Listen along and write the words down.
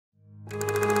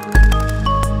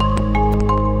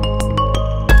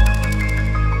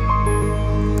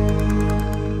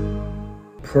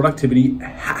productivity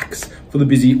hacks for the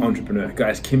busy entrepreneur.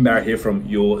 Guys, Kim Barrett here from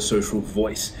Your Social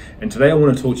Voice. And today I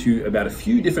want to talk to you about a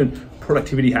few different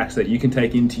productivity hacks that you can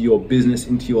take into your business,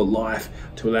 into your life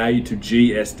to allow you to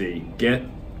GSD, get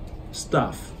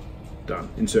stuff done.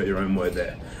 Insert your own word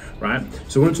there, right?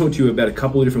 So I want to talk to you about a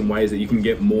couple of different ways that you can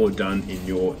get more done in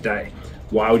your day.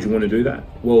 Why would you want to do that?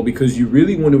 Well, because you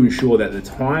really want to ensure that the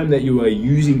time that you are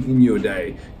using in your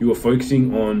day, you are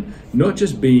focusing on not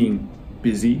just being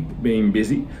busy,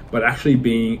 but actually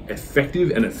being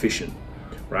effective and efficient,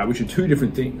 right? Which are two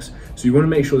different things. So you want to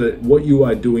make sure that what you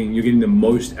are doing, you're getting the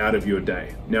most out of your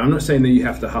day. Now, I'm not saying that you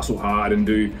have to hustle hard and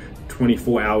do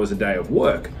 24 hours a day of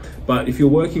work, but if you're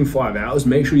working 5 hours,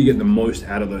 make sure you get the most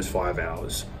out of those 5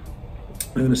 hours.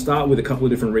 I'm going to start with a couple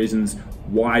of different reasons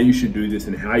why you should do this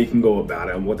and how you can go about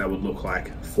it and what that would look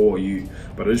like for you.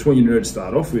 But I just want you to know to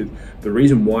start off with the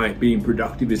reason why being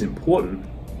productive is important,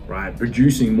 right?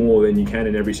 Producing more than you can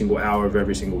in every single hour of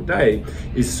every single day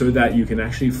is so that you can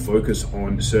actually focus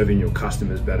on serving your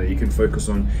customers better. You can focus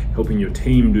on helping your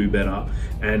team do better.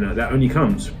 And that only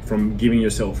comes from giving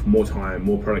yourself more time,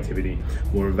 more productivity,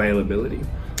 more availability.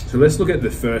 So let's look at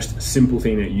the first simple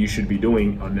thing that you should be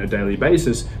doing on a daily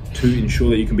basis to ensure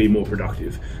that you can be more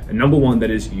productive. And number one, that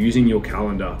is using your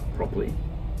calendar properly.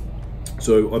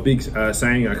 So a big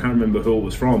saying, I can't remember who it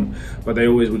was from, but they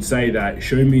always would say that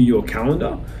show me your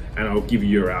calendar and I'll give you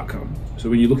your outcome. So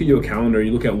when you look at your calendar,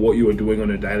 you look at what you are doing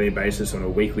on a daily basis, on a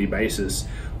weekly basis,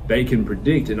 they can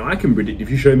predict, and I can predict if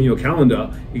you show me your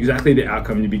calendar, exactly the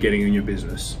outcome you'll be getting in your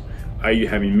business. Are you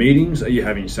having meetings? Are you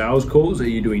having sales calls? Are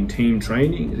you doing team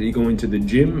training? Are you going to the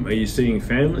gym? Are you seeing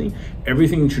family?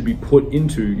 Everything should be put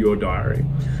into your diary.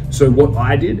 So what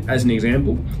I did as an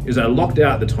example is I locked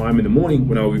out the time in the morning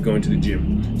when I was going to the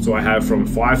gym. So I have from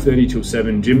 5:30 till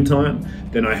 7 gym time.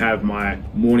 Then I have my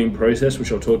morning process,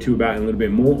 which I'll talk to you about in a little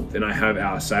bit more. Then I have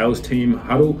our sales team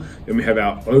huddle. Then we have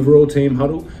our overall team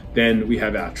huddle. Then we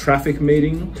have our traffic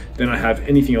meeting. Then I have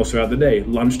anything else throughout the day.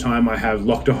 Lunchtime I have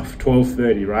locked off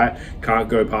 12:30, right? Can't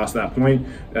go past that point.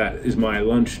 That is my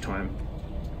lunch time.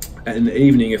 And in the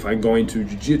evening, if I'm going to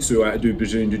jiu-jitsu, I do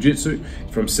Brazilian jiu-jitsu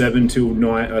from 7 till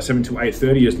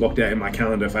 8:30 is locked out in my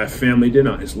calendar. If I have family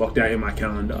dinner, it's locked out in my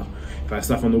calendar. If I have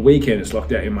stuff on the weekend, it's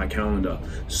locked out in my calendar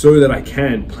so that I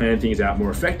can plan things out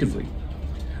more effectively.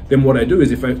 Then what I do is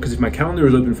because if my calendar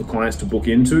is open for clients to book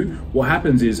into, what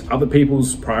happens is other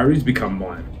people's priorities become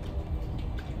mine,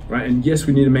 right? And yes,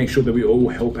 we need to make sure that we all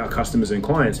help our customers and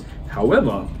clients.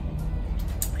 However,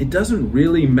 it doesn't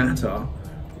really matter,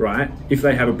 right, if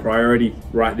they have a priority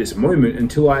right this moment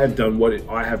until I have done what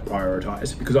I have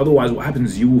prioritized, because otherwise what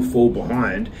happens is you will fall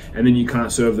behind and then you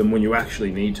can't serve them when you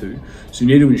actually need to. So you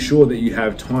need to ensure that you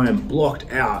have time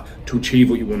blocked out to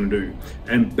achieve what you want to do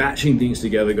and batching things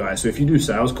together, guys. So if you do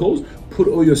sales calls, put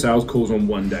all your sales calls on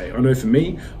one day. I know for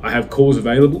me, I have calls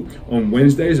available on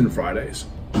Wednesdays and Fridays.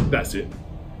 That's it.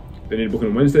 They need to book on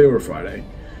a Wednesday or a Friday.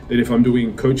 Then if I'm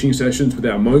doing coaching sessions with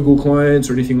our mogul clients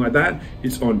or anything like that,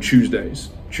 it's on Tuesdays.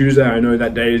 Tuesday, I know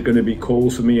that day is going to be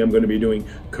calls for me. I'm going to be doing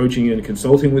coaching and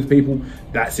consulting with people.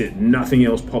 That's it. Nothing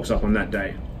else pops up on that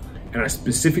day. And I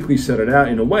specifically set it out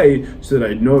in a way so that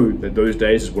I know that those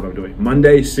days is what I'm doing.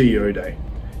 Monday, CEO day.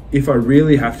 If I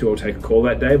really have to, I'll take a call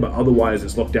that day, but otherwise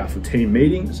it's locked out for team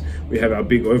meetings. We have our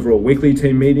big overall weekly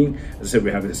team meeting. As I said,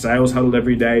 we have a sales huddle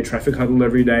every day, traffic huddle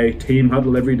every day, team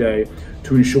huddle every day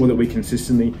to ensure that we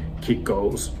consistently kick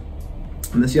goals.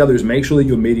 And that's the other is make sure that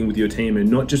you're meeting with your team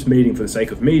and not just meeting for the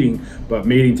sake of meeting, but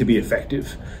meeting to be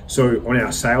effective. So on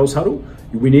our sales huddle,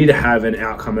 we need to have an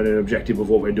outcome and an objective of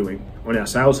what we're doing. On our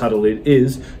sales huddle, it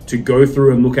is to go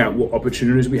through and look at what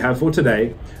opportunities we have for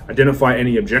today, identify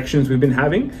any objections we've been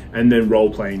having, and then role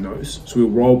playing those. So we'll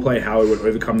role play how we would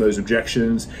overcome those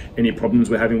objections, any problems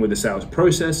we're having with the sales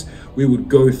process. We would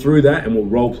go through that and we'll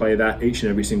role play that each and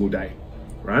every single day,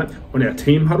 right? On our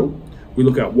team huddle, we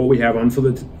look at what we have on for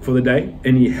the day,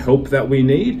 any help that we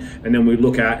need, and then we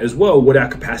look at as well what our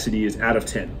capacity is out of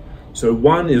 10. So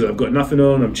 1 is I've got nothing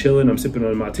on, I'm chilling, I'm sipping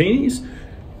on martinis.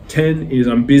 10 is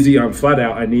I'm busy, I'm flat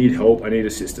out, I need help, I need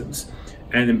assistance.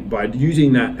 And by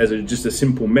using that as just a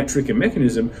simple metric and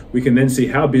mechanism, we can then see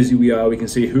how busy we are, we can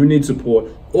see who needs support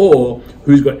or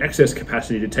who's got excess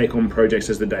capacity to take on projects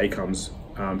as the day comes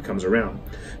around.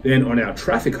 Then on our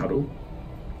traffic huddle,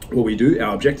 what we do,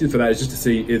 our objective for that is just to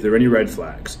see, is there any red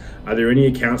flags? Are there any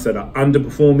accounts that are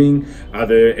underperforming? Are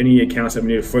there any accounts that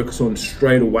we need to focus on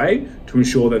straight away to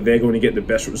ensure that they're going to get the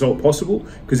best result possible?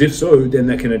 Because if so, then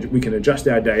we can adjust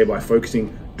our day by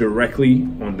focusing directly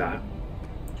on that.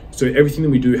 So everything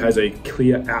that we do has a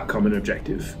clear outcome and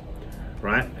objective.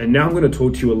 right? And now I'm going to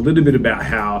talk to you a little bit about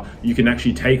how you can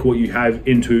actually take what you have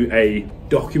into a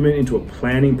document, into a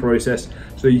planning process,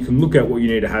 so that you can look at what you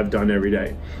need to have done every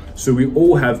day. So we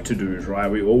all have to-dos, right?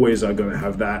 We always are going to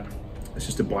have that. It's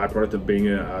just a byproduct of being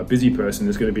a busy person.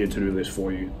 There's going to be a to-do list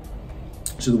for you.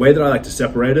 So the way that I like to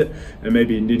separate it, and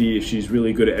maybe Nidhi, if she's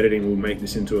really good at editing, will make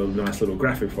this into a nice little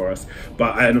graphic for us.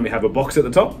 But I normally have a box at the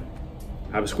top,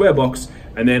 I have a square box,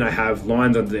 and then I have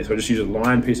lines underneath. So I just use a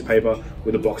lined piece of paper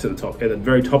with a box at the top. At the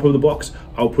very top of the box,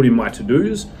 I'll put in my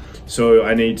to-dos. So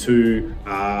I need to,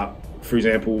 for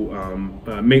example,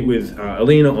 meet with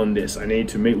Alina on this. I need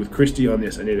to meet with Christy on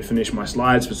this. I need to finish my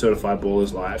slides for Certified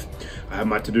Ballers Live. I have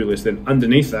my to-do list. Then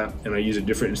underneath that, and I use it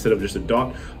different, instead of just a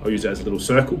dot, I'll use it as a little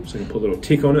circle. So I can put a little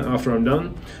tick on it after I'm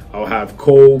done. I'll have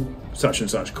call, such and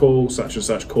such call, such and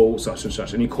such call, such and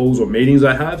such. Any calls or meetings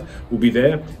I have will be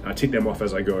there. And I tick them off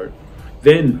as I go.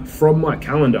 Then from my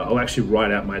calendar, I'll actually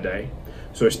write out my day.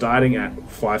 So starting at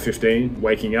 5:15,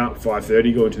 waking up,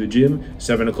 5:30, going to the gym,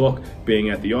 7 o'clock, being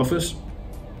at the office,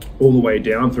 all the way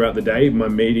down throughout the day, my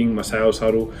meeting, my sales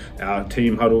huddle, our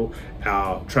team huddle,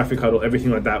 our traffic huddle,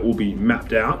 everything like that will be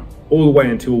mapped out all the way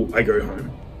until I go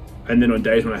home. And then on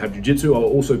days when I have jiu-jitsu, I'll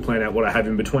also plan out what I have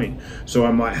in between. So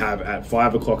I might have at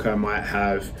 5 o'clock, I might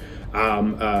have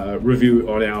a review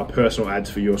on our personal ads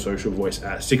for Your Social Voice.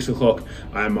 At 6 o'clock,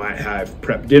 I might have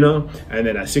prep dinner. And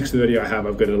then at 6:30,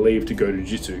 I've got to leave to go to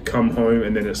jiu-jitsu, come home,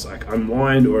 and then it's like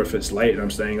unwind, or if it's late and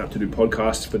I'm staying up to do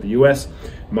podcasts for the US,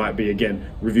 might be again,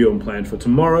 review and plan for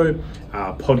tomorrow,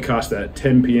 podcast at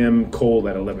 10 p.m., call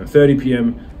at 11:30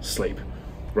 p.m., sleep.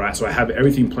 Right, so I have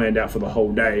everything planned out for the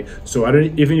whole day. So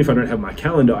even if I don't have my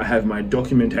calendar, I have my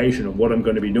documentation of what I'm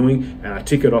going to be doing, and I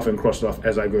tick it off and cross it off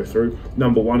as I go through.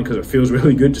 Number one, because it feels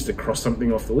really good just to cross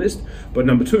something off the list. But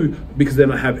number two, because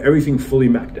then I have everything fully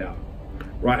mapped out.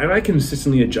 Right, and I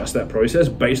consistently adjust that process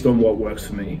based on what works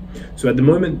for me. So at the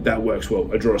moment, that works well.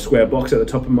 I draw a square box at the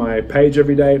top of my page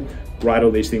every day, write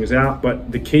all these things out.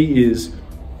 But the key is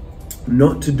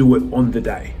not to do it on the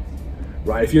day.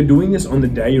 Right, if you're doing this on the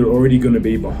day, you're already going to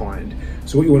be behind.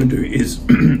 So what you want to do is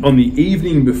on the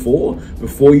evening before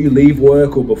you leave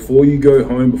work, or before you go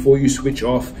home, before you switch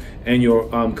off and you're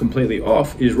completely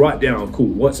off, is write down, cool,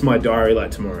 what's my diary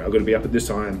like tomorrow? I've got to be up at this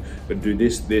time, I've got to do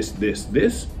this, this, this,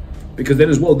 this. Because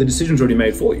then as well, the decision's already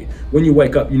made for you. When you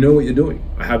wake up, you know what you're doing.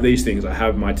 I have these things, I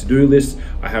have my to-do list,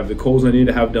 I have the calls I need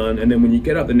to have done. And then when you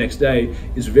get up the next day,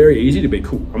 it's very easy to be,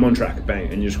 cool, I'm on track,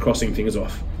 bang, and you're just crossing things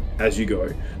off as you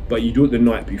go. But you do it the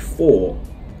night before,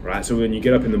 right? So when you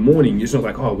get up in the morning, you're just not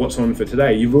like, oh, what's on for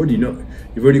today? You've already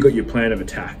got your plan of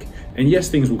attack. And yes,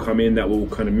 things will come in that will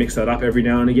kind of mix that up every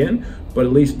now and again, but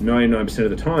at least 99% of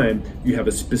the time, you have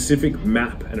a specific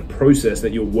map and a process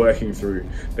that you're working through,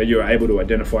 that you're able to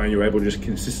identify, and you're able to just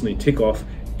consistently tick off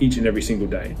each and every single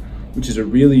day, which is a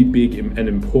really big and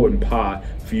important part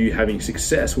for you having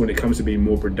success when it comes to being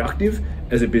more productive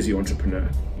as a busy entrepreneur.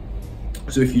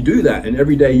 So if you do that, and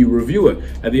every day you review it,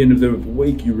 at the end of the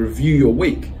week, you review your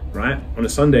week, right? On a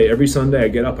Sunday, every Sunday I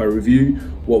get up, I review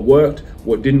what worked,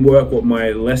 what didn't work, what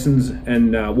my lessons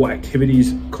and what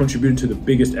activities contributed to the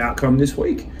biggest outcome this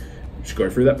week. Just go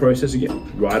through that process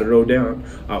again, write it all down.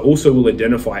 I also will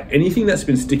identify anything that's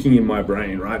been sticking in my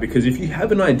brain, right? Because if you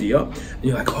have an idea and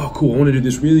you're like, oh, cool, I want to do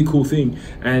this really cool thing,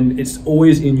 and it's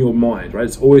always in your mind, right?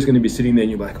 It's always going to be sitting there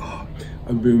and you're like, oh,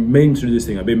 I've been meaning to do this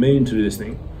thing. I've been meaning to do this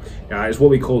thing. It's what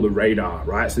we call the radar,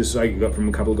 right? So this is I got from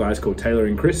a couple of guys called Taylor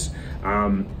and Chris.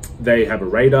 They have a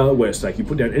radar where it's like you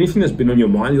put down anything that's been on your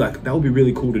mind, you're like, that would be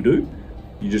really cool to do.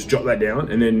 You just jot that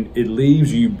down, and then it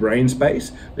leaves you brain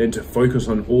space then to focus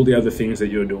on all the other things that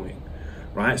you're doing,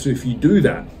 right? So if you do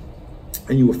that,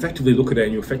 and you effectively look at it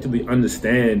and you effectively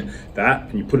understand that,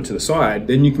 and you put it to the side,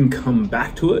 then you can come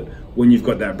back to it when you've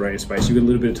got that brain space. You've got a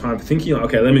little bit of time thinking,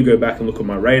 okay, let me go back and look at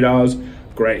my radars.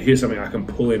 Great, here's something I can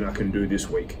pull in, I can do this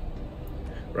week.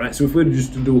 Right, so if we were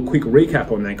just to do a quick recap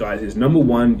on that, guys, is number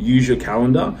one, use your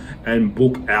calendar and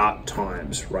book out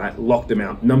times, right? Lock them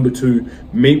out. Number two,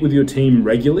 meet with your team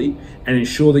regularly and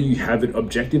ensure that you have an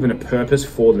objective and a purpose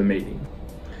for the meeting.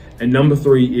 And number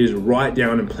three is write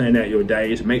down and plan out your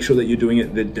days. Make sure that you're doing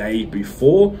it the day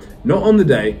before, not on the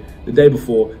day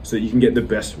before, so that you can get the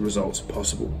best results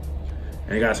possible.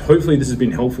 And guys, hopefully this has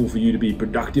been helpful for you to be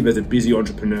productive as a busy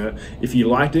entrepreneur. If you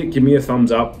liked it, give me a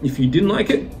thumbs up. If you didn't like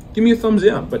it, give me a thumbs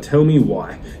down, but tell me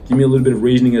why. Give me a little bit of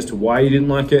reasoning as to why you didn't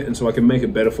like it, and so I can make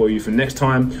it better for you for next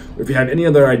time. Or if you have any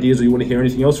other ideas or you want to hear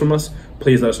anything else from us,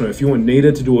 please let us know. If you want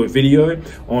Nita to do a video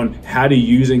on how to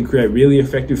use and create really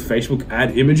effective Facebook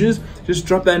ad images, just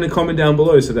drop that in a comment down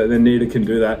below so that then Nita can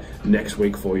do that next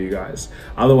week for you guys.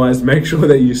 Otherwise, make sure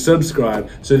that you subscribe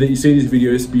so that you see these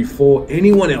videos before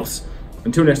anyone else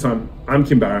Until next time, I'm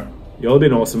Kim Barrett. Y'all have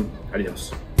been awesome.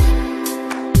 Adios.